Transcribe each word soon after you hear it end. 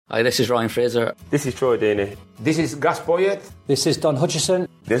Hi, this is Ryan Fraser. This is Troy Deeney. This is Gus Poyet. This is Don Hutchison.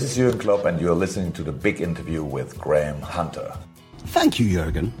 This is Jurgen Klopp, and you're listening to The Big Interview with Graham Hunter. Thank you,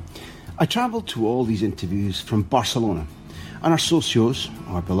 Jurgen. I travelled to all these interviews from Barcelona, and our socios,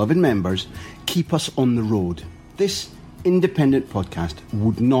 our beloved members, keep us on the road. This independent podcast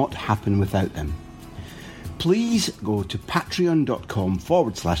would not happen without them. Please go to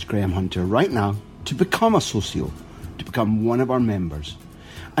patreon.com/Graham Hunter right now to become a socio, to become one of our members,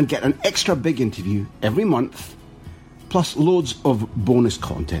 and get an extra big interview every month, plus loads of bonus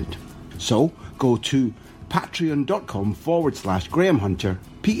content. So go to patreon.com/Graham Hunter,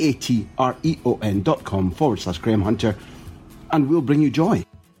 patreon.com/Graham Hunter, and we'll bring you joy.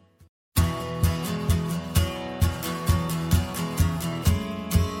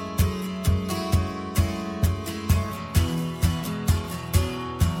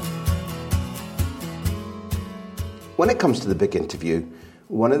 When it comes to the big interview,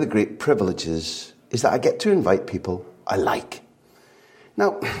 one of the great privileges is that I get to invite people I like.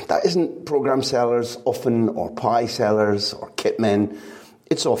 Now, that isn't programme sellers often, or pie sellers, or kit men.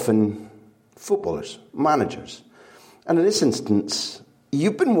 It's often footballers, managers. And in this instance,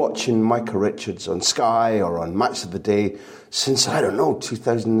 you've been watching Micah Richards on Sky or on Match of the Day since,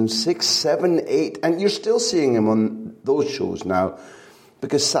 2006, 7, 8, and you're still seeing him on those shows now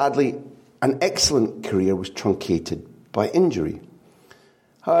because sadly, an excellent career was truncated by injury.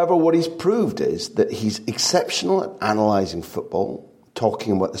 However, what he's proved is that he's exceptional at analysing football,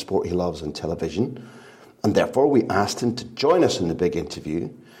 talking about the sport he loves on television, and therefore we asked him to join us in the big interview.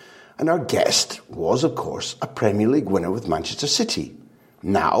 And our guest was, of course, a Premier League winner with Manchester City.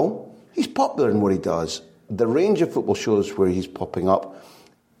 Now, he's popular in what he does. The range of football shows where he's popping up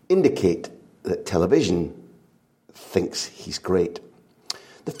indicate that television thinks he's great.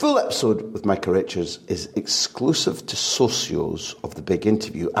 The full episode with Micah Richards is exclusive to socios of the big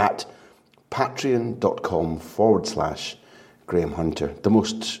interview at patreon.com/Graham Hunter, the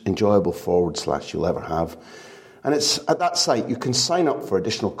most enjoyable / you'll ever have. And it's at that site you can sign up for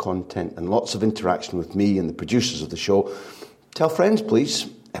additional content and lots of interaction with me and the producers of the show. Tell friends, please.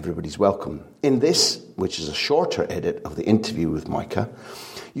 Everybody's welcome. In this, which is a shorter edit of the interview with Micah,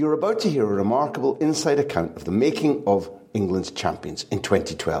 you're about to hear a remarkable inside account of the making of England's champions in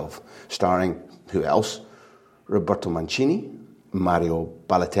 2012, starring, who else? Roberto Mancini, Mario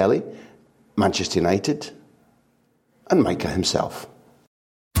Balotelli, Manchester United, and Micah himself.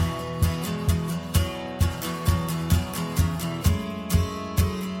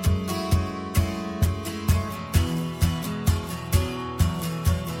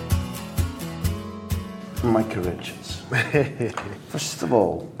 Micah Richards. First of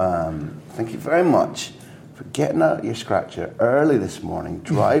all, thank you very much for getting out of your scratcher early this morning,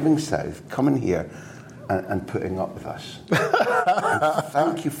 driving south, coming here and putting up with us. And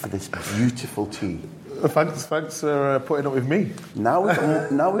thank you for this beautiful tea. Thanks for putting up with me. Now we've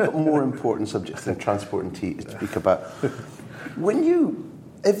got more important subjects than transport and tea to speak about.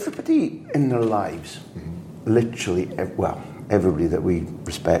 Everybody in their lives, literally, everybody that we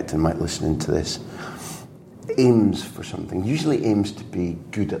respect and might listen into this, aims for something, usually aims to be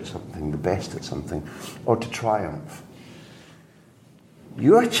good at something, the best at something, or to triumph.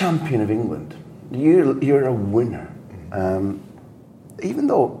 You're a champion of England. You're a winner. Even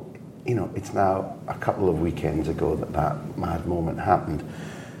though, it's now a couple of weekends ago that mad moment happened,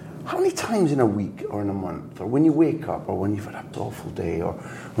 how many times in a week or in a month, or when you wake up, or when you've had an awful day, or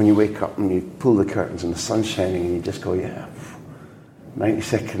when you wake up and you pull the curtains and the sun's shining and you just go,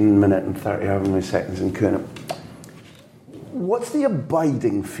 92nd minute and 30 however many seconds in Kuna. What's the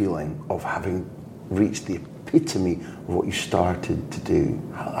abiding feeling of having reached the epitome of what you started to do?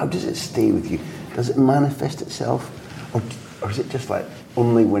 How does it stay with you? Does it manifest itself? Or is it just like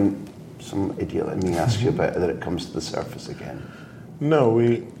only when some idiot like me asks you about it that it comes to the surface again? No,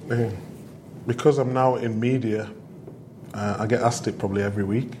 because I'm now in media, I get asked it probably every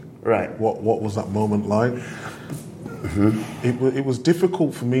week. Right. What was that moment like? Mm-hmm. It was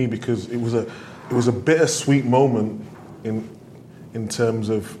difficult for me because it was a bittersweet moment in terms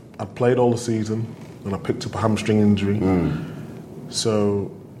of I played all the season and I picked up a hamstring injury. So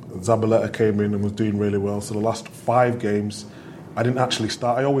Zabaleta came in and was doing really well. So the last 5 games I didn't actually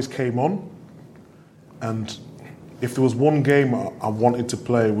start. I always came on, and if there was one game I wanted to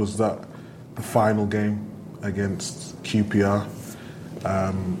play was the final game against QPR.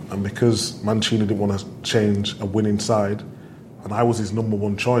 And because Mancini didn't want to change a winning side, and I was his number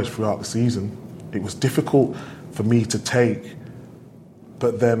one choice throughout the season, it was difficult for me to take.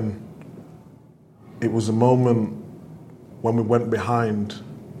 But then it was a moment when we went behind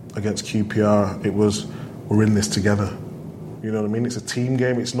against QPR, it was, we're in this together. You know what I mean? It's a team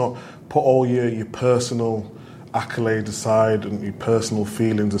game. It's not put all your personal accolades aside and your personal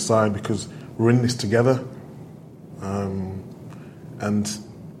feelings aside, because we're in this together. And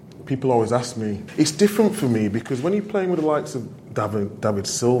people always ask me, it's different for me because when you're playing with the likes of David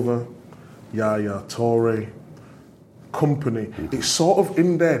Silva, Yaya Toure, company, it's sort of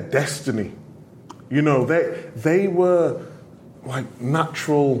in their destiny. You know, they were like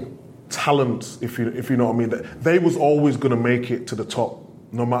natural talents, if you know what I mean. They was always going to make it to the top,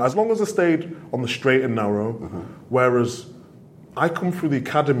 no matter, as long as they stayed on the straight and narrow. Whereas I come through the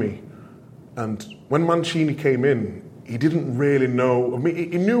academy, and when Mancini came in, he didn't really know. I mean,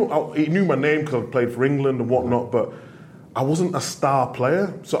 he knew my name because I played for England and whatnot, but I wasn't a star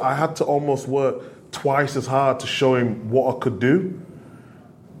player, so I had to almost work twice as hard to show him what I could do.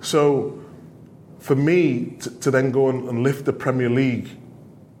 So for me to then go and lift the Premier League,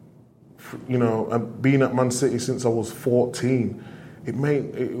 you know, and being at Man City since I was 14,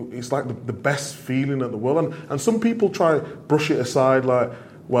 it's like the best feeling in the world. And some people try to brush it aside like,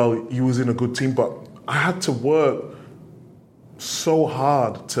 well, you was in a good team, but I had to work so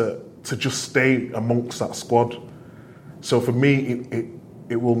hard to just stay amongst that squad. So for me,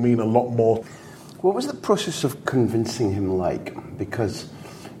 it will mean a lot more. What was the process of convincing him like? Because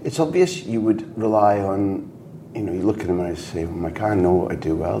it's obvious you would rely on, you know, you look at him and say, well, Micah, I know what I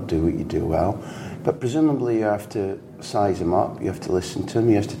do well, do what you do well. But presumably you have to size him up, you have to listen to him,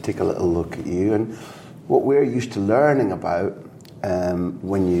 he has to take a little look at you. And what we're used to learning about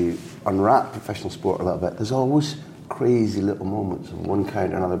when you unwrap professional sport a little bit, there's always crazy little moments of one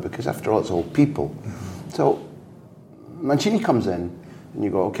kind or another, because after all, it's all people. So Mancini comes in and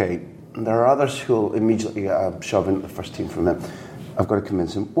you go, okay, there are others who'll immediately get a shove into the first team from him. I've got to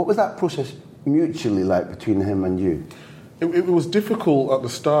convince him. What was that process mutually like between him and you? It was difficult at the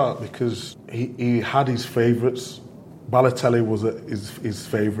start because he had his favourites. Balotelli was his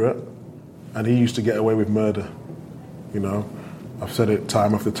favourite, and he used to get away with murder. You know, I've said it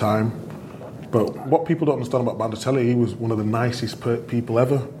time after time. But what people don't understand about Balotelli, he was one of the nicest people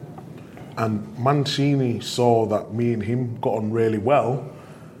ever. And Mancini saw that me and him got on really well.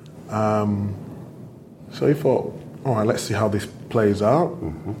 So he thought, all right, let's see how this plays out.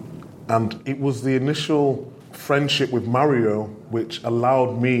 And it was the initial friendship with Mario which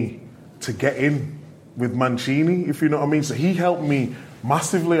allowed me to get in with Mancini, if you know what I mean. So he helped me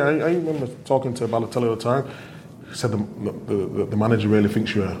massively. I remember talking to Balotelli all the time. He said the manager really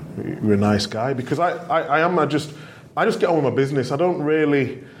thinks you're a nice guy, because I just get on with my business. I don't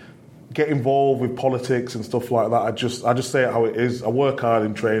really get involved with politics and stuff like that. I just say it how it is. I work hard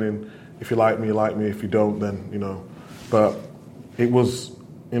in training. If you like me, you like me. If you don't, then, you know. But it was,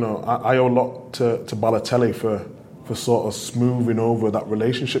 you know, I owe a lot to Balotelli for sort of smoothing over that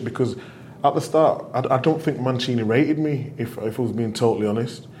relationship, because at the start, I don't think Mancini rated me, if I was being totally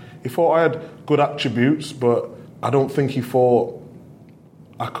honest. He thought I had good attributes, but I don't think he thought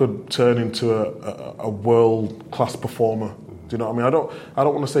I could turn into a world-class performer. Do you know what I mean? I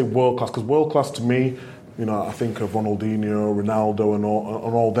don't want to say world-class, because world-class to me, you know, I think of Ronaldinho, Ronaldo and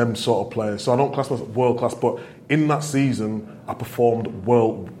all them sort of players. So I don't class myself world-class, but in that season, I performed at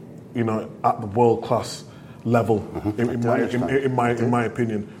the world-class level, in my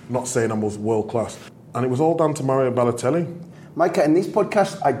opinion. Not saying I was world-class. And it was all down to Mario Balotelli. Micah, in these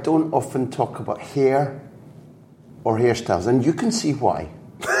podcasts, I don't often talk about hair or hairstyles, and you can see why.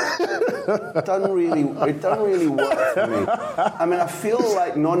 It doesn't really work for me. I mean, I feel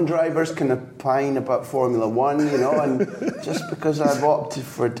like non-drivers can opine about Formula One, you know, and just because I've opted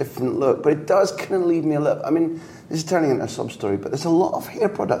for a different look, but it does kind of leave me a little. I mean, this is turning into a sub-story, but there's a lot of hair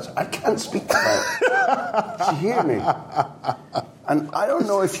products I can't speak about. Do you hear me? And I don't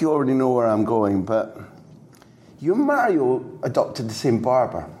know if you already know where I'm going, but you and Mario adopted the same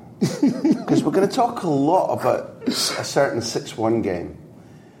barber, because we're going to talk a lot about a certain 6-1 game.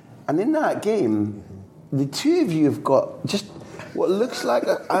 And in that game, the two of you have got just what looks like,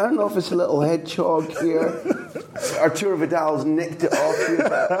 I don't know if it's a little hedgehog here. Arturo Vidal's nicked it off you.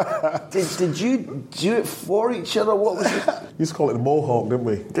 But did you do it for each other? What was it? We used to call it the Mohawk, didn't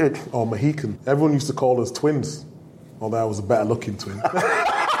we? Did. Or Mohican. Everyone used to call us twins, although I was a better looking twin.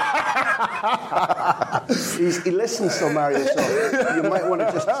 He listens to Mario, so you might want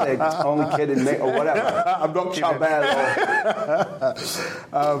to just say, only kidding, mate, or whatever. I'm not kidding.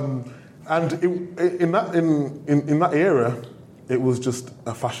 And in that era, it was just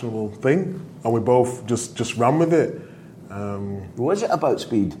a fashionable thing, and we both just ran with it. Was it about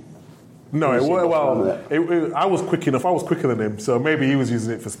speed? No, I was quick enough. I was quicker than him, so maybe he was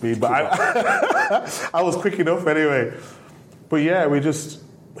using it for speed, but I was quick enough anyway. But yeah,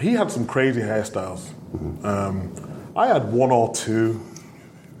 he had some crazy hairstyles. I had 1 or 2,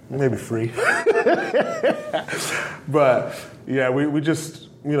 maybe 3. But yeah, we just,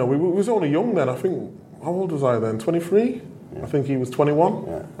 we was only young then. I think, how old was I then? 23? Yeah. I think he was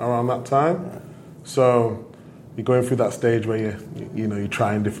 21 around that time. Yeah. So you're going through that stage where you're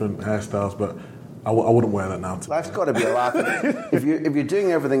trying different hairstyles, but I wouldn't wear that now. Life's got to be a laugh. if you're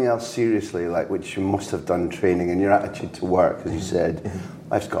doing everything else seriously, like which you must have done training, and your attitude to work, as you said,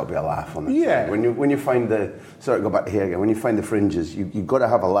 life's got to be a laugh on the thing. When you find go back to hair again. When you find the fringes, you've got to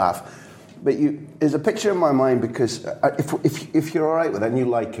have a laugh. But there's a picture in my mind because if you're all right with it and you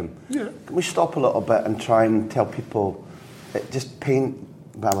like him, can we stop a little bit and try and tell people, just paint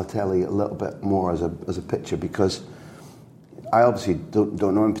Balotelli a little bit more as a picture, because I obviously don't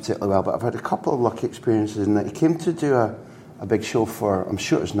know him particularly well, but I've had a couple of lucky experiences in that he came to do a big show for, I'm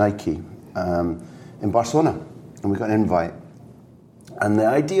sure it was Nike, in Barcelona, and we got an invite. And the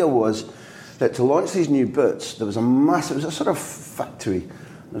idea was that to launch these new boots, it was a sort of factory.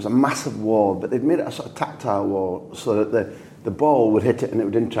 There was a massive wall, but they'd made it a sort of tactile wall so that the ball would hit it and it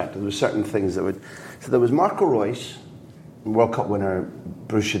would interact. There were certain things that would. So there was Marco Reus, World Cup winner,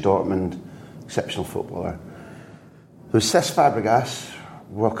 Borussia Dortmund, exceptional footballer. There was Cesc Fabregas,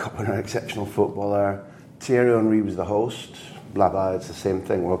 World Cup winner, exceptional footballer. Thierry Henry was the host. Blah, blah, it's the same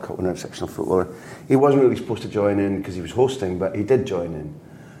thing, World Cup winner, exceptional footballer. He wasn't really supposed to join in because he was hosting, but he did join in.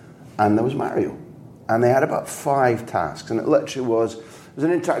 And there was Mario. And they had about 5 tasks, and it literally was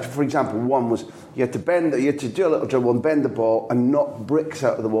an interaction. For example, one was you had to do a little dribble and bend the ball and knock bricks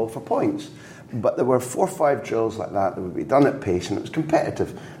out of the wall for points. But there were 4 or 5 drills like that would be done at pace, and it was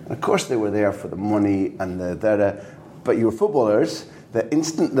competitive. And of course they were there for the money and but you were footballers. The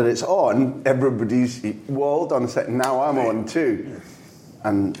instant that it's on, everybody's, well, hold on a second, now I'm on too.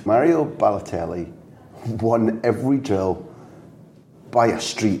 And Mario Balotelli won every drill by a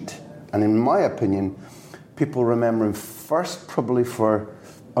street. And in my opinion, people remember him first probably for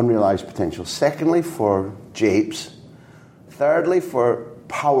unrealised potential. Secondly, for japes. Thirdly, for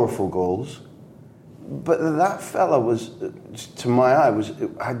powerful goals. But that fella was, to my eye,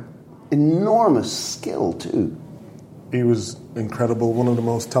 had enormous skill too. He was incredible, one of the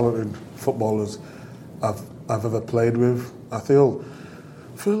most talented footballers I've ever played with. I feel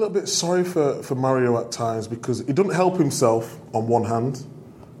a little bit sorry for Mario at times because he doesn't help himself on one hand,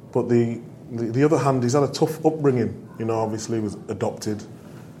 but the other hand, he's had a tough upbringing. Obviously he was adopted,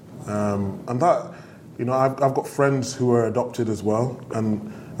 and that, I've got friends who are adopted as well,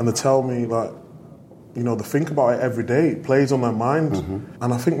 and they tell me like, they think about it every day. It plays on their mind,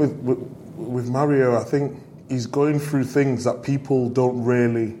 and I think with Mario, I think he's going through things that people don't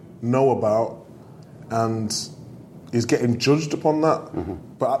really know about, and he's getting judged upon that.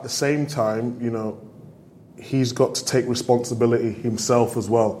 But at the same time, he's got to take responsibility himself as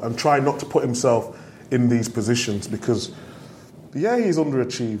well and try not to put himself in these positions because, he's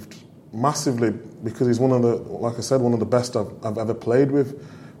underachieved massively because he's one of the best I've ever played with.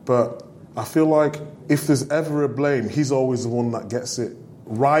 But I feel like if there's ever a blame, he's always the one that gets it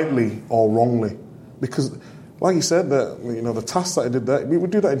rightly or wrongly. Because, like you said, the tasks that he did there, we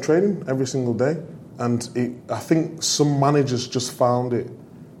would do that in training every single day. And I think some managers just found it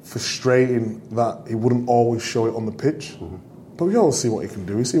frustrating that he wouldn't always show it on the pitch. But we all see what he can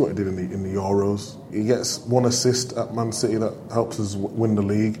do. We see what he did in the Euros. He gets 1 assist at Man City that helps us win the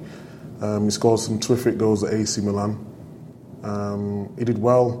league. He scores some terrific goals at AC Milan. He did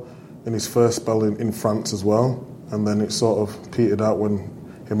well in his first spell in France as well. And then it sort of petered out when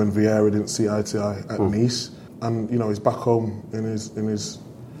him and Vieira didn't see eye to eye at Nice. And, he's back home in his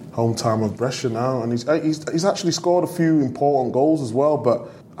hometown of Brescia now. And he's actually scored a few important goals as well. But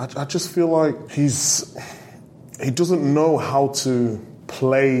I just feel like he doesn't know how to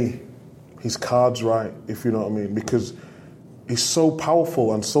play his cards right, if you know what I mean. Because he's so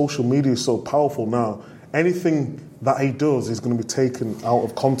powerful and social media is so powerful now. Anything that he does is going to be taken out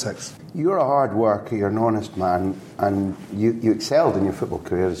of context. You're a hard worker, you're an honest man, and you excelled in your football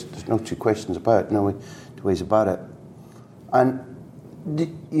career. There's no 2 questions about it, no 2 ways about it. And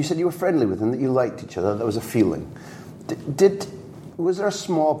you said you were friendly with him, that you liked each other, that was a feeling. Was there a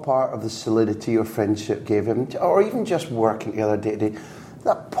small part of the solidity your friendship gave him, or even just working together day to day,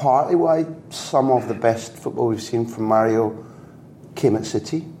 that partly why some of the best football we've seen from Mario came at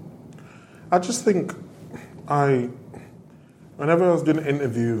City? I just think whenever I was doing an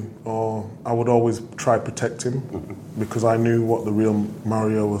interview, I would always try to protect him because I knew what the real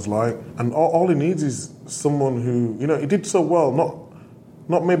Mario was like. And all he needs is someone who, he did so well,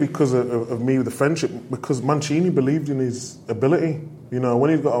 not maybe because of me with the friendship, because Mancini believed in his ability. When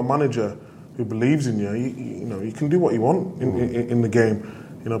you've got a manager who believes in you, you can do what you want in the game.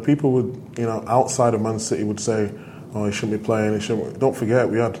 People would, outside of Man City would say, oh, he shouldn't be playing, Don't forget,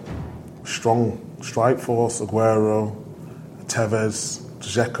 we had strong strike force, Aguero, Tevez,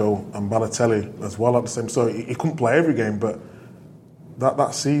 Dzeko and Balotelli as well at the same. So he couldn't play every game, but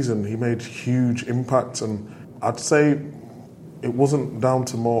that season he made huge impact, and I'd say it wasn't down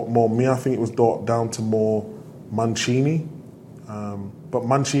to more me. I think it was down to more Mancini. But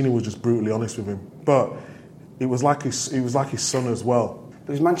Mancini was just brutally honest with him. But it was like his son as well.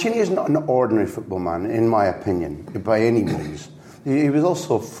 Because Mancini is not an ordinary football man, in my opinion, by any means. He was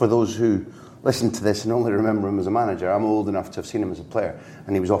also, for those who listen to this and only remember him as a manager, I'm old enough to have seen him as a player,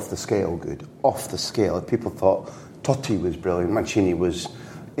 and he was off the scale good. Off the scale. People thought Totti was brilliant. Mancini was,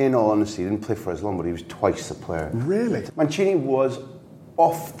 in all honesty, he didn't play for as long, but he was twice the player. Really? Mancini was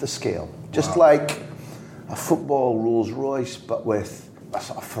off the scale. Just like a football Rolls Royce, but with a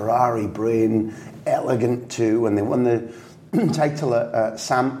sort of Ferrari brain, elegant too. When they won the title at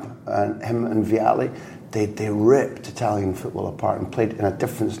Samp, him and Vialli, they ripped Italian football apart and played in a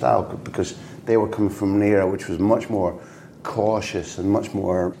different style because they were coming from an era which was much more cautious and much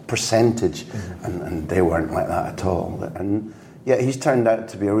more percentage, and they weren't like that at all. And yeah, he's turned out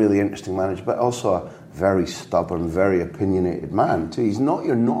to be a really interesting manager, but also a very stubborn, very opinionated man too. He's not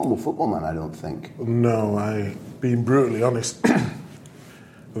your normal football man, I don't think. No, being brutally honest,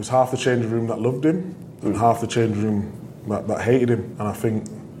 there was half the changing room that loved him and half the changing room that hated him, and I think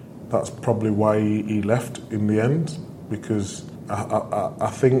that's probably why he left in the end, because I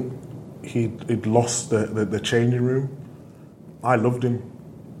think he'd lost the changing room. I loved him.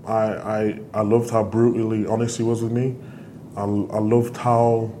 I loved how brutally honest he was with me. I loved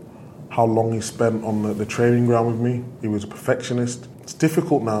how long he spent on the training ground with me. He was a perfectionist. It's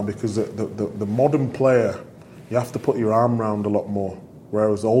difficult now because the modern player, you have to put your arm around a lot more.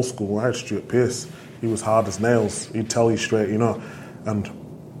 Whereas old school, I had Stuart Pearce, he was hard as nails. He'd tell you straight, And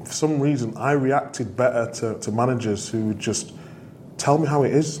for some reason, I reacted better to managers who would just tell me how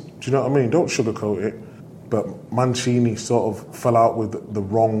it is. Do you know what I mean? Don't sugarcoat it. But Mancini sort of fell out with the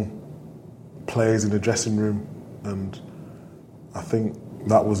wrong players in the dressing room, and I think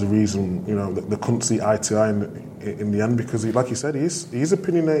that was the reason, they couldn't see eye to eye in the end, because, like you said, he's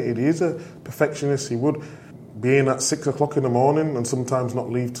opinionated, he is a perfectionist. He would be in at 6 o'clock in the morning and sometimes not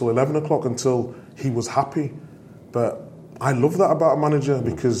leave till 11 o'clock until he was happy. But I love that about a manager,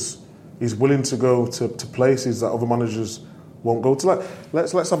 because he's willing to go to places that other managers won't go to.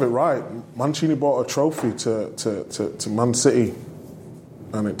 Let's have it right. Mancini bought a trophy to Man City,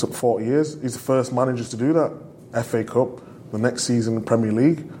 and it took 40 years. He's the first manager to do that. FA Cup, the next season in Premier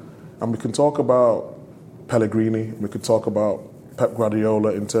League. And we can talk about Pellegrini, we could talk about Pep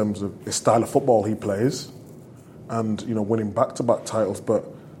Guardiola in terms of his style of football he plays, and winning back-to-back titles. But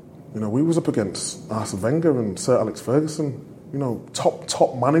we was up against Arsene Wenger and Sir Alex Ferguson,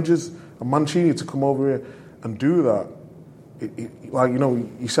 top managers, and Mancini to come over here and do that.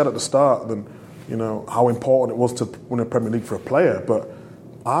 You said at the start, then how important it was to win a Premier League for a player, but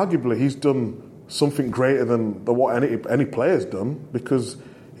arguably he's done something greater than what any player's done, because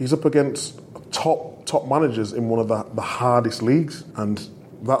he's up against top managers in one of the hardest leagues, and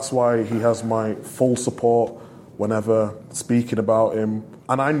that's why he has my full support whenever speaking about him.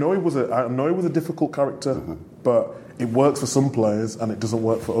 And I know he was a difficult character, but it works for some players and it doesn't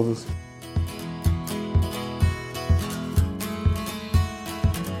work for others.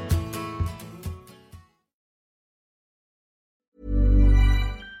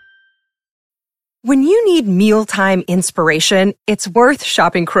 When you need mealtime inspiration, it's worth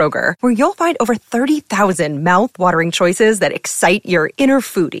shopping Kroger, where you'll find over 30,000 mouth-watering choices that excite your inner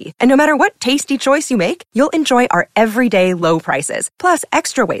foodie. And no matter what tasty choice you make, you'll enjoy our everyday low prices, plus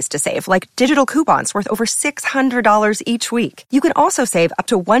extra ways to save, like digital coupons worth over $600 each week. You can also save up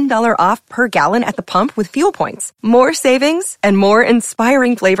to $1 off per gallon at the pump with fuel points. More savings and more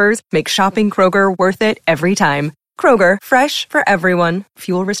inspiring flavors make shopping Kroger worth it every time. Kroger, fresh for everyone.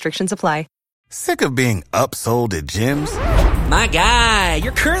 Fuel restrictions apply. Sick of being upsold at gyms? My guy,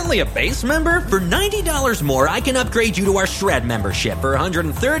 you're currently a base member? For $90 more, I can upgrade you to our Shred membership. For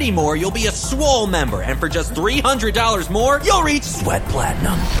 $130 more, you'll be a Swole member. And for just $300 more, you'll reach Sweat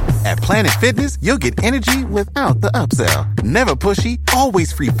Platinum. At Planet Fitness, you'll get energy without the upsell. Never pushy,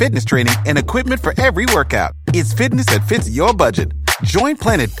 always free fitness training and equipment for every workout. It's fitness that fits your budget. Join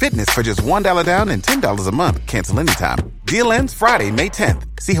Planet Fitness for just $1 down and $10 a month. Cancel anytime. Deal ends Friday, May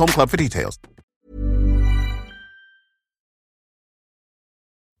 10th. See Home Club for details.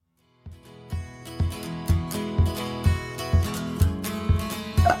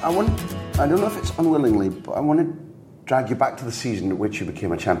 I don't know if it's unwillingly, but I want to drag you back to the season in which you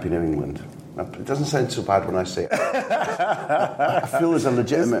became a champion of England. It doesn't sound so bad when I say it. I feel there's a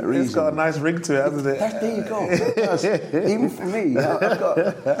legitimate reason. It's got a nice ring to it, hasn't it? There you go. It does. Even for me, I've got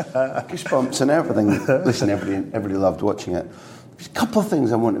goosebumps and everything. Listen, everybody loved watching it. There's a couple of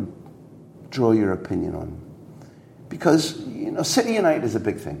things I want to draw your opinion on. Because, City United is a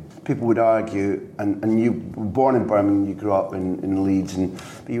big thing. People would argue, and you were born in Birmingham, you grew up in Leeds,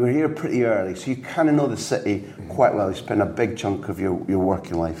 but you were here pretty early, so you kind of know the city quite well. You spent a big chunk of your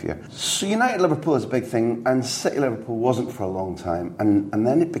working life here. So United-Liverpool is a big thing, and City-Liverpool wasn't for a long time, and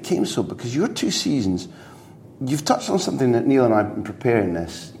then it became so, because your 2 seasons, you've touched on something that Neil and I have been preparing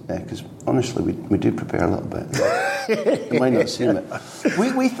this, because honestly, we do prepare a little bit. You might not have seen it.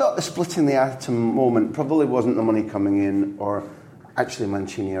 We thought the splitting the atom moment probably wasn't the money coming in, or actually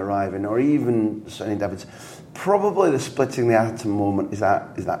Mancini arriving, or even Sonny Davids. Probably the splitting the atom moment is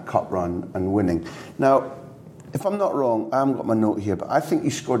that cup run and winning. Now, if I'm not wrong, I haven't got my note here, but I think you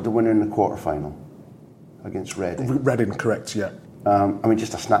scored the winner in the quarter-final against Reading. Reading, correct, yeah.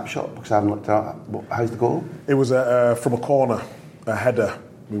 Just a snapshot, because I haven't looked at it. How's the goal? It was from a corner, a header.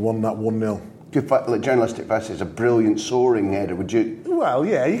 We won that 1-0. Good, journalistic versus a brilliant soaring header. Would you? Well,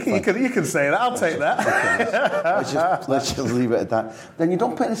 yeah, you can say that. I'll take that. Okay. Let's just leave it at that. Then you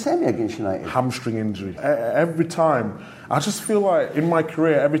don't play the semi against United. Hamstring injury. Every time, I just feel like in my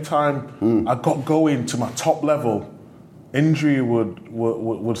career, every time I got going to my top level, injury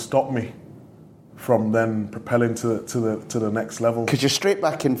would stop me from then propelling to the next level. Because you're straight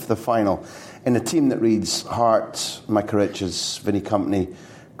back in for the final in a team that reads Hart, Micah Richards, Vinny Company,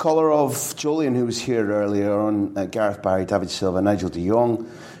 Kolarov, Julian, who was here earlier on, Gareth Barry, David Silva, Nigel de Jong,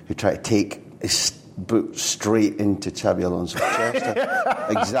 who tried to take his boot straight into Xabi Alonso's chest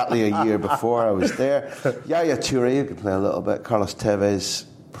exactly a year before I was there. Yaya Toure, who could play a little bit, Carlos Tevez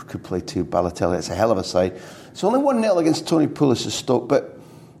could play too, Balotelli, it's a hell of a side. It's only 1-0 against Tony Pulis' Stoke, but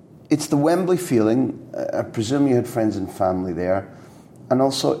it's the Wembley feeling. I presume you had friends and family there. And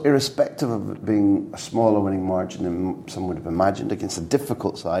also, irrespective of it being a smaller winning margin than some would have imagined against a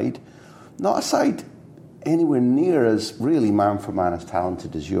difficult side, not a side anywhere near as really man for man as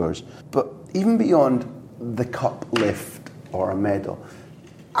talented as yours, but even beyond the cup lift or a medal,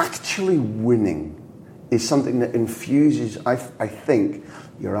 actually winning is something that infuses, I think,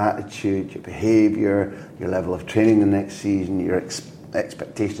 your attitude, your behaviour, your level of training the next season, your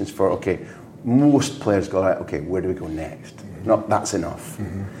expectations for, okay, most players go, right, okay, where do we go next? Not that's enough.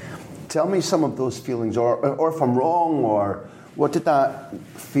 Mm-hmm. Tell me some of those feelings, or if I'm wrong, or what did that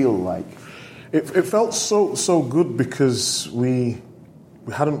feel like? It felt so good because we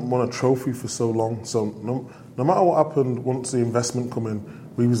hadn't won a trophy for so long. So no matter what happened, once the investment come in,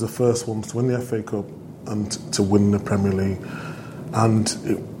 we was the first ones to win the FA Cup and to win the Premier League. And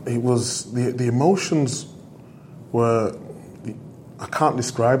it was the emotions were, I can't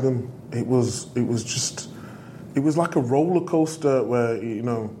describe them. It was like a roller coaster where,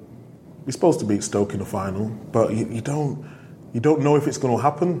 we're supposed to beat Stoke in the final, but you don't know if it's going to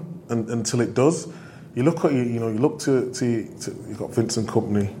happen until it does. You look at you look to you got Vincent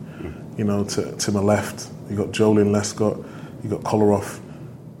Kompany, to my left. You got Jolien Lescott, you got Kolarov,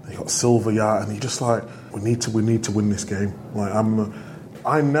 you got Silva, and you're just like, we need to win this game. Like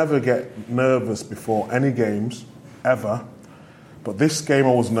I never get nervous before any games ever, but this game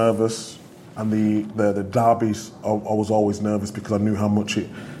I was nervous. And the derbies, I was always nervous because I knew how much it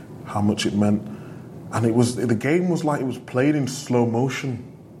meant. And the game was like it was played in slow motion,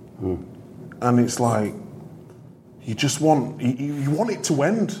 and it's like you just want you want it to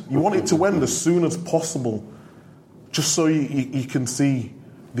end. You want it to end as soon as possible, just so you can see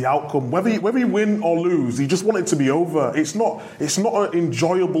the outcome. Whether you win or lose, you just want it to be over. It's not an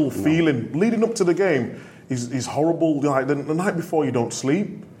enjoyable feeling. Leading up to the game is horrible. Like the night before, you don't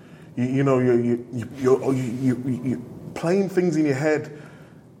sleep. You're playing things in your head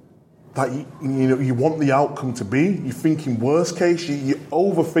that you want the outcome to be. You're thinking worst case. You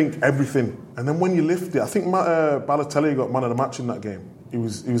overthink everything, and then when you lift it, I think Balotelli got man of the match in that game. He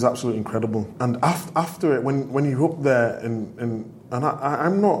was absolutely incredible. And after it, when you're up there, and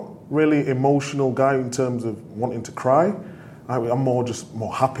I'm not really emotional guy in terms of wanting to cry. I'm more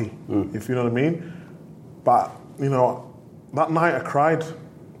happy, if you know what I mean. But that night I cried.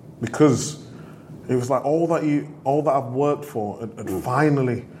 Because it was like all that I've worked for had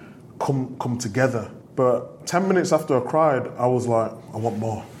finally come together. But 10 minutes after I cried, I was like, I want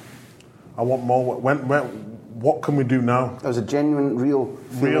more. What can we do now? That was a genuine, real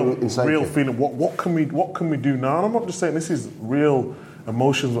feeling inside you. Real feeling. What can we do now? And I'm not just saying this is real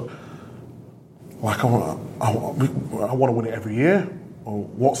emotions. Like I want to win it every year. Or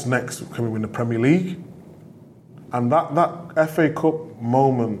what's next? Can we win the Premier League? And that FA Cup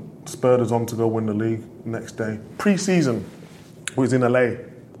moment spurred us on to go win the league next day. Pre-season, we was in LA.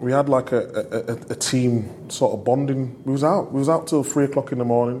 We had like a team sort of bonding. We was out till 3 o'clock in the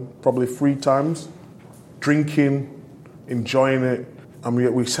morning, probably 3 times, drinking, enjoying it. And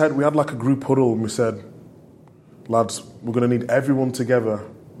we said, we had like a group huddle, and we said, lads, we're going to need everyone together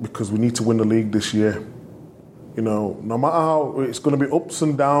because we need to win the league this year. You know, no matter how, it's going to be ups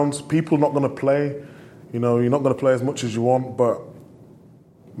and downs. People are not going to play. You know, you're not going to play as much as you want, but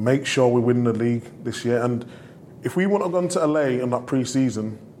make sure we win the league this year. And if we wouldn't have gone to LA in that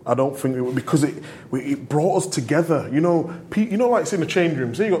pre-season, I don't think it would, because it brought us together. You know, like it's in the change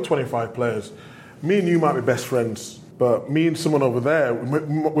room. Say you got 25 players. Me and you might be best friends, but me and someone over there,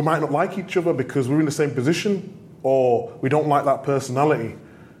 we might not like each other because we're in the same position, or we don't like that personality.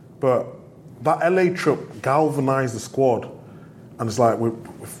 But that LA trip galvanised the squad, and it's like we've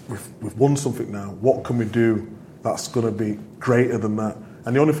won something now. What can we do that's going to be greater than that?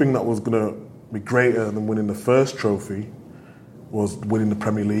 And the only thing that was going to be greater than winning the first trophy was winning the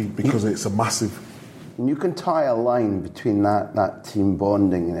Premier League, because it's a massive... And you can tie a line between that team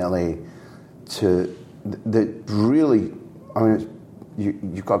bonding in LA to the really... I mean,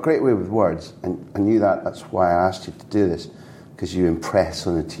 you've got a great way with words, and I knew that. That's why I asked you to do this, because you impress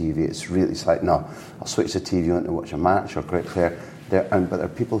on the TV. It's like, no, I'll switch the TV on to watch a match or a great player. But there are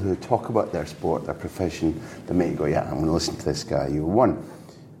people who talk about their sport, their profession, that make you go, yeah, I'm going to listen to this guy. You won.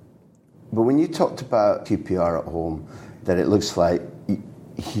 But when you talked about QPR at home, that it looks like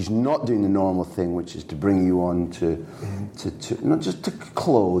he's not doing the normal thing, which is to bring you on to not just to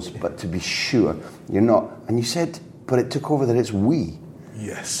close, but to be sure. You're not. And you said, but it took over that it's we.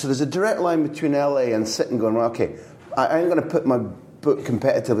 Yes. So there's a direct line between LA and sitting going, well, okay, I ain't going to put my book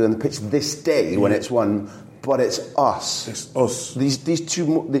competitively on the pitch this day when it's won, but it's us. It's us. These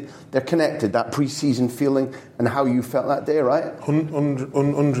two, they're connected, that pre-season feeling and how you felt that day, right?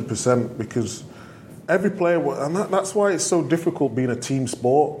 100%, because every player, and that's why it's so difficult being a team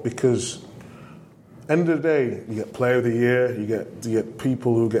sport, because end of the day, you get player of the year, you get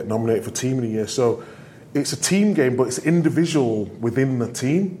people who get nominated for team of the year. So it's a team game, but it's individual within the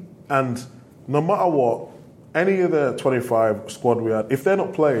team. And no matter what, any of the 25 squad we had, if they're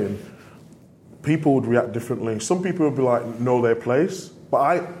not playing, people would react differently. Some people would be like, know their place.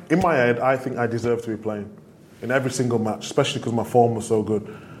 But in my head, I think I deserve to be playing in every single match, especially because my form was so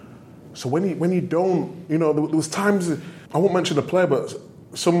good. So when you don't, you know, there was times, I won't mention the player, but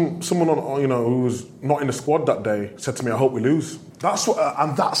someone on, you know, who was not in the squad that day said to me, I hope we lose. That's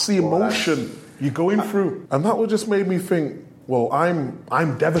the emotion you're going through. And that would just made me think, well,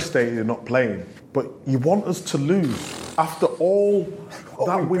 I'm devastated in not playing, but you want us to lose after all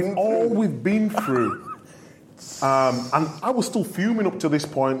we've been through. And I was still fuming up to this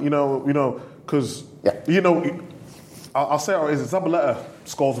point, you know, because, you know, I'll say it is, Zabaleta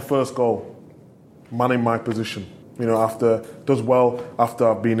scores the first goal, man in my position, you know, does well after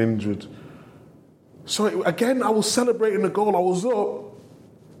I've been injured. So again, I was celebrating the goal, I was up,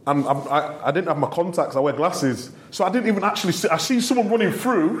 and I didn't have my contacts, I wear glasses, so I didn't even actually see, I see someone running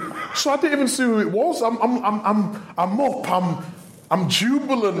through, so I didn't even see who it was. I'm up, I'm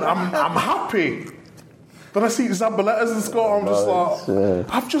jubilant, I'm happy. Then I see Zabaleta's score.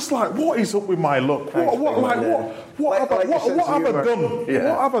 I'm just like, what is up with my luck? What have I done? Yeah.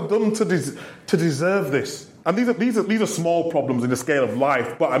 What have I done to deserve this? And these are small problems in the scale of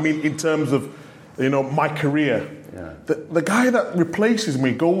life. But I mean, in terms of, you know, my career, the guy that replaces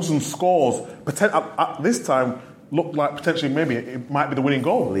me goes and scores. At this time, looked like potentially maybe it might be the winning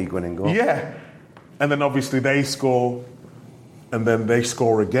goal, league winning goal. Yeah, and then obviously they score, and then they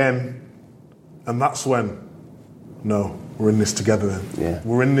score again. And that's when, no, we're in this together then. Yeah.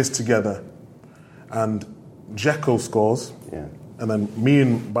 We're in this together. And Dzeko scores. Yeah. And then me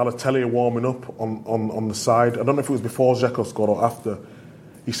and Balotelli are warming up on the side. I don't know if it was before Dzeko scored or after.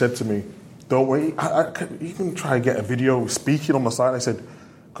 He said to me, don't worry, you can try and get a video speaking on the side. I said,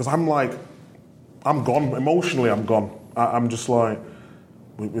 because I'm gone. Emotionally, I'm gone. I'm just like,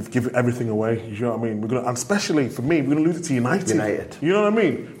 we've given everything away. You know what I mean? And especially for me, we're going to lose it to United. You know what I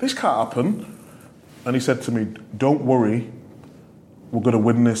mean? This can't happen. And he said to me, don't worry, we're going to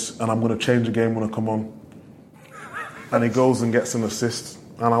win this and I'm going to change the game when I come on. And he goes and gets an assist.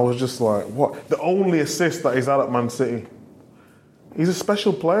 And I was just like, what? The only assist that he's had at Man City. He's a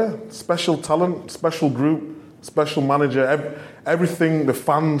special player, special talent, special group, special manager, everything, the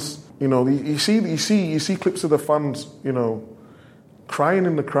fans, you know, you see clips of the fans, you know, crying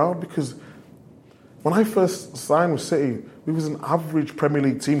in the crowd, because when I first signed with City, we was an average Premier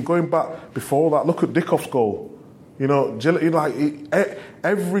League team. Going back before that, look at Dickoff's goal. You know, like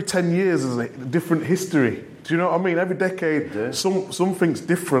every 10 years is a different history. Do you know what I mean? Every decade, something's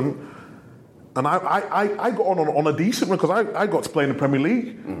different. And I got on a decent run because I got to play in the Premier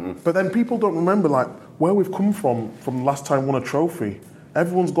League. Mm-hmm. But then people don't remember like where we've come from the last time we won a trophy.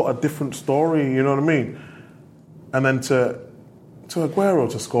 Everyone's got a different story, you know what I mean? And then to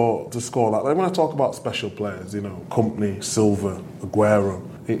Aguero to score that. Like when I talk about special players, you know, Company, Silva, Aguero,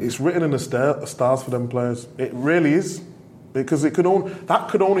 it's written in the stars for them players. It really is, because that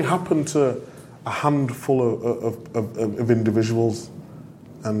could only happen to a handful of individuals,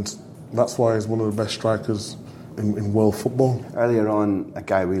 and that's why he's one of the best strikers in world football. Earlier on, a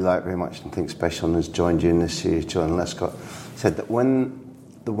guy we like very much and think special and has joined you in this series, John Lescott, said that when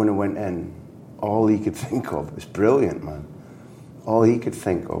the winner went in, all he could think of, it's brilliant, man, all he could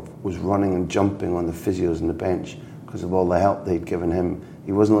think of was running and jumping on the physios on the bench because of all the help they'd given him.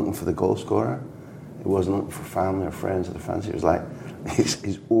 He wasn't looking for the goal scorer. He wasn't looking for family or friends or the fans. It was like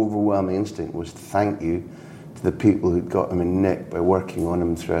his overwhelming instinct was to thank you to the people who'd got him in nick by working on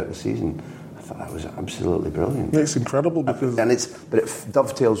him throughout the season. I thought that was absolutely brilliant. It's incredible because... But it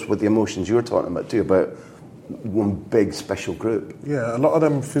dovetails with the emotions you were talking about too, about one big special group. Yeah, a lot of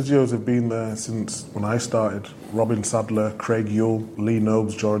them physios have been there since when I started. Robin Sadler, Craig Yule, Lee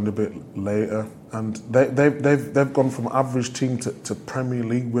Nobes joined a bit later, and they've gone from average team to Premier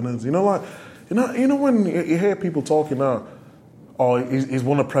League winners. You know, like you know when you hear people talking now, oh, he's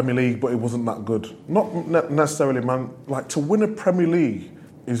won a Premier League, but it wasn't that good. Not necessarily, man. Like to win a Premier League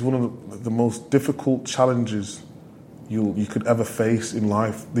is one of the most difficult challenges you could ever face in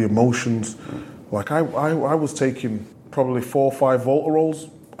life. The emotions. Like I was taking probably 4 or 5 Voltarols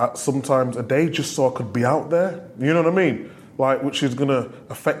at sometimes a day just so I could be out there. You know what I mean? Like, which is going to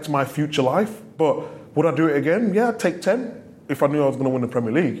affect my future life. But would I do it again? Yeah, I'd take 10 if I knew I was going to win the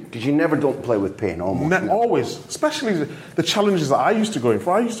Premier League. Because you never don't play with pain, almost. Always. Especially the challenges that I used to go in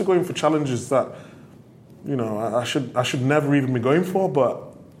for. I used to go in for challenges that, you know, I should never even be going for, but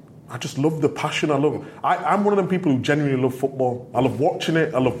I just love the passion. I'm one of them people who genuinely love football. I love watching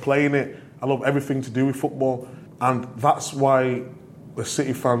it. I love playing it. I love everything to do with football, and that's why the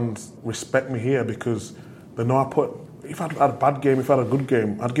City fans respect me here, because they know if I'd had a bad game, if I had a good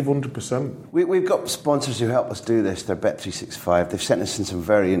game, I'd give 100%. We've got sponsors who help us do this. They're Bet365. They've sent us in some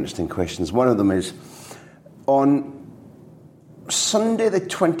very interesting questions. One of them is, on Sunday the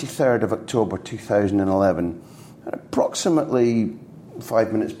 23rd of October 2011, at approximately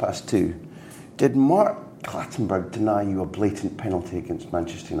 5 minutes past 2, did Mark Clattenburg deny you a blatant penalty against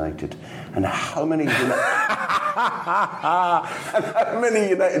Manchester United? And how many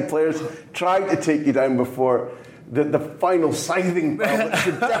United players tried to take you down before the final scything bell that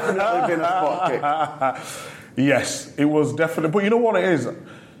should definitely have been a spot kick? Yes, it was definitely. But you know what it is?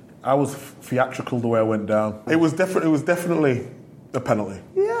 I was theatrical the way I went down. It was definitely a penalty.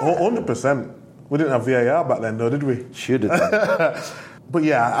 Yeah. 100%. We didn't have VAR back then, though, did we? Should have. But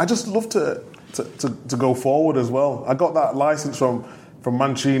yeah, I just love to go forward as well. I got that license from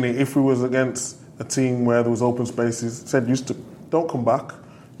Mancini. If we was against a team where there was open spaces, said don't come back.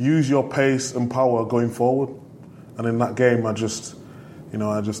 Use your pace and power going forward. And in that game, I just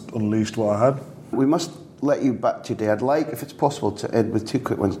unleashed what I had. We must let you back today. I'd like, if it's possible, to end with 2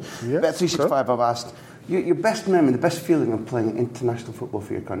 quick ones. Yeah, Bet365, sure. I've asked your best memory, the best feeling of playing international football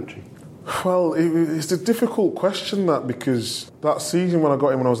for your country. Well, it's a difficult question, that, because that season when I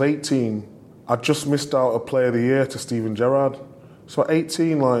got in when I was 18, I just missed out a Player of the Year to Steven Gerrard. So at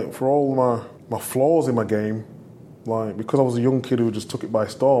 18, like, for all my flaws in my game, like, because I was a young kid who just took it by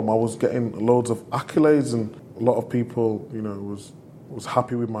storm, I was getting loads of accolades, and a lot of people, you know, was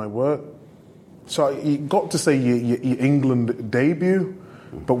happy with my work. So you got to say your England debut,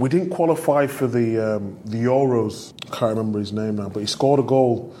 but we didn't qualify for the Euros. I can't remember his name now, but he scored a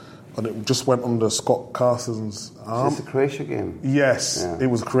goal, and it just went under Scott Carson's arm. Is this the Croatia game? Yes, yeah. It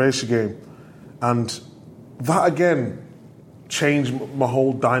was a Croatia game. And that, again, changed my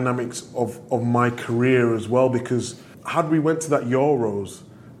whole dynamics of my career as well, because had we went to that Euros,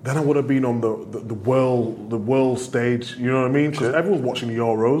 then I would have been on the world stage, you know what I mean? Because everyone's watching the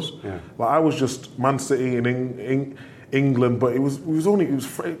Euros. Yeah. Like, I was just Man City in England, but it was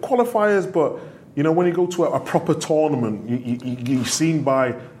qualifiers, but, you know, when you go to a proper tournament, you're seen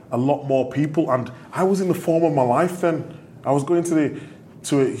by a lot more people, and I was in the form of my life then. I was going to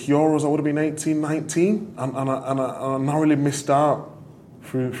Euros, I would have been 18, 19, and I narrowly missed out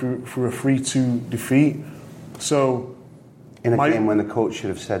through a 3-2 defeat. So, in a game when the coach should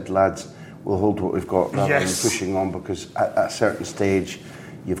have said, lads, we'll hold what we've got rather than pushing on, because at a certain stage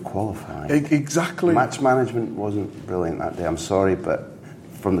you've qualified. Exactly. Match management wasn't brilliant that day, I'm sorry, but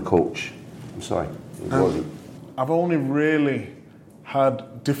from the coach, I'm sorry, it wasn't. I've only really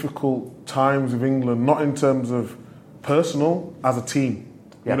had difficult times with England, not in terms of personal, as a team.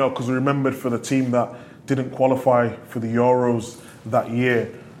 Yeah. You know, because we remembered for the team that didn't qualify for the Euros that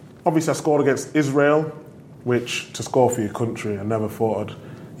year. Obviously, I scored against Israel, which to score for your country, I never thought I'd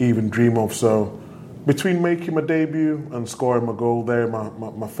even dream of. So between making my debut and scoring my goal, they're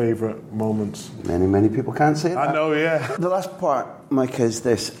my favourite moments. Many people can't say that. I know, yeah. The last part, Micah, is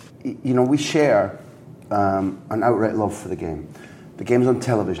this. You know, we share an outright love for the game. The game's on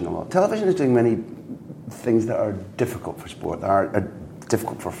television a lot. Television is doing many things that are difficult for sport, that are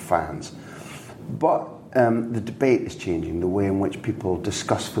difficult for fans. But the debate is changing, the way in which people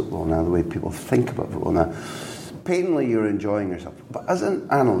discuss football now, the way people think about football now. Patently, you're enjoying yourself. But as an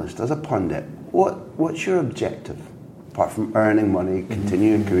analyst, as a pundit, what's your objective? Apart from earning money,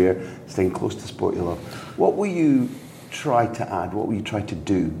 continuing career, staying close to sport you love, what will you try to add? What will you try to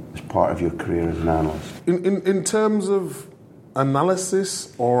do as part of your career as an analyst? In terms of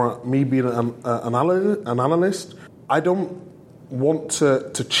analysis or me being an analyst, I don't want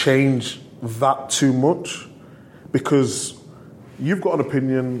to change that too much, because you've got an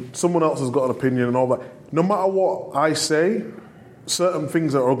opinion, someone else has got an opinion and all that. No matter what I say, certain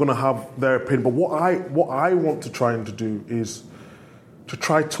things are going to have their opinion. But what I want to try and to do is to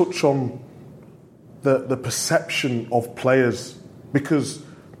try touch on the perception of players, because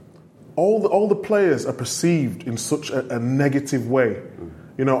all the players are perceived in such a negative way.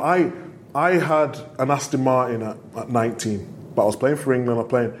 You know, I had an Aston Martin at 19, but I was playing for England. I was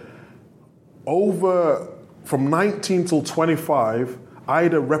playing from 19 till 25. I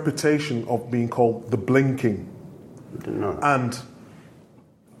had a reputation of being called the blinking. I didn't know that. And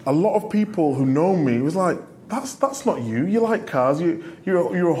a lot of people who know me was like, that's not you. You like cars.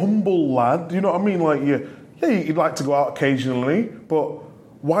 You're a humble lad. You know what I mean? Like you'd like to go out occasionally, but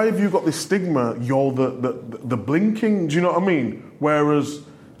why have you got this stigma? You're the blinking. Do you know what I mean? Whereas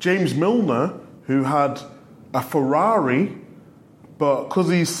James Milner, who had a Ferrari, but because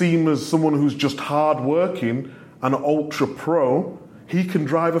he's seen as someone who's just hard working and an ultra pro, he can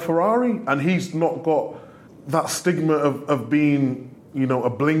drive a Ferrari, and he's not got that stigma of being, you know, a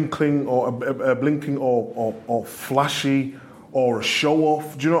blinking or flashy or a show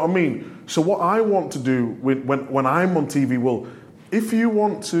off. Do you know what I mean? So what I want to do when I'm on TV, well, if you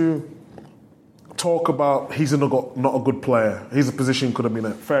want to talk about he's not a good player, his position could have been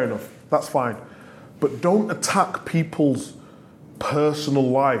there, fair enough, that's fine. But don't attack people's personal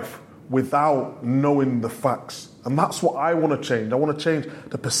life without knowing the facts. And that's what I want to change. I want to change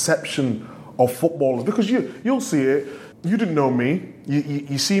the perception of footballers, because you'll see it. You didn't know me.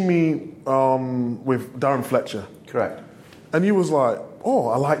 You see me with Darren Fletcher. Correct. And you was like, oh,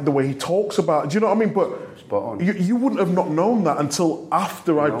 I like the way he talks about it. Do you know what I mean? But spot on. You wouldn't have not known that until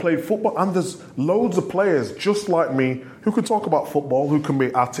after I played football. And there's loads of players just like me who can talk about football, who can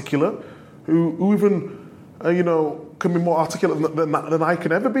be articulate, who even, can be more articulate than I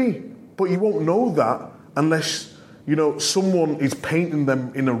can ever be. But you won't know that unless, someone is painting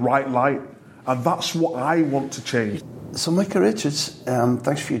them in the right light. And that's what I want to change. So, Micah Richards,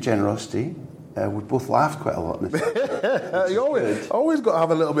 thanks for your generosity. We both laughed quite a lot in this. You always got to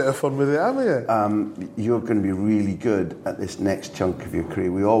have a little bit of fun with it, haven't you? You're going to be really good at this next chunk of your career.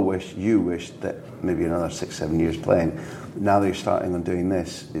 You wish that maybe another 6-7 years playing. Now that you're starting on doing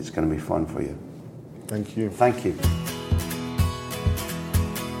this, it's going to be fun for you. Thank you. Thank you.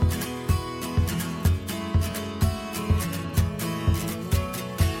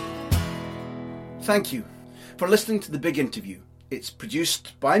 Thank you for listening to The Big Interview. It's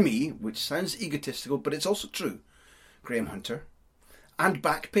produced by me, which sounds egotistical, but it's also true, Graham Hunter, and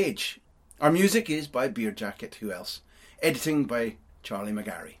Backpage. Our music is by Beer Jacket, who else? Editing by Charlie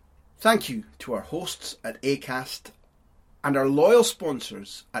McGarry. Thank you to our hosts at Acast and our loyal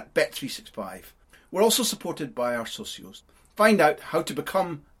sponsors at Bet365. We're also supported by our socios. Find out how to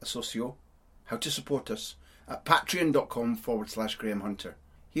become a socio, how to support us, at patreon.com/Graham Hunter.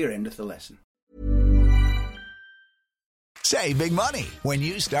 Here endeth the lesson. Save big money when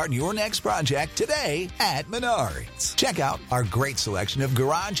you start your next project today at Menards. Check out our great selection of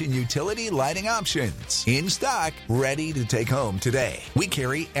garage and utility lighting options. In stock, ready to take home today. We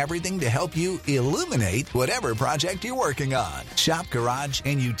carry everything to help you illuminate whatever project you're working on. Shop garage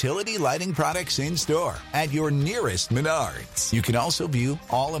and utility lighting products in store at your nearest Menards. You can also view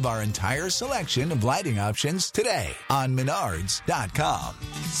all of our entire selection of lighting options today on Menards.com.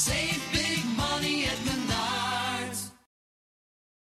 Save big money at Menards.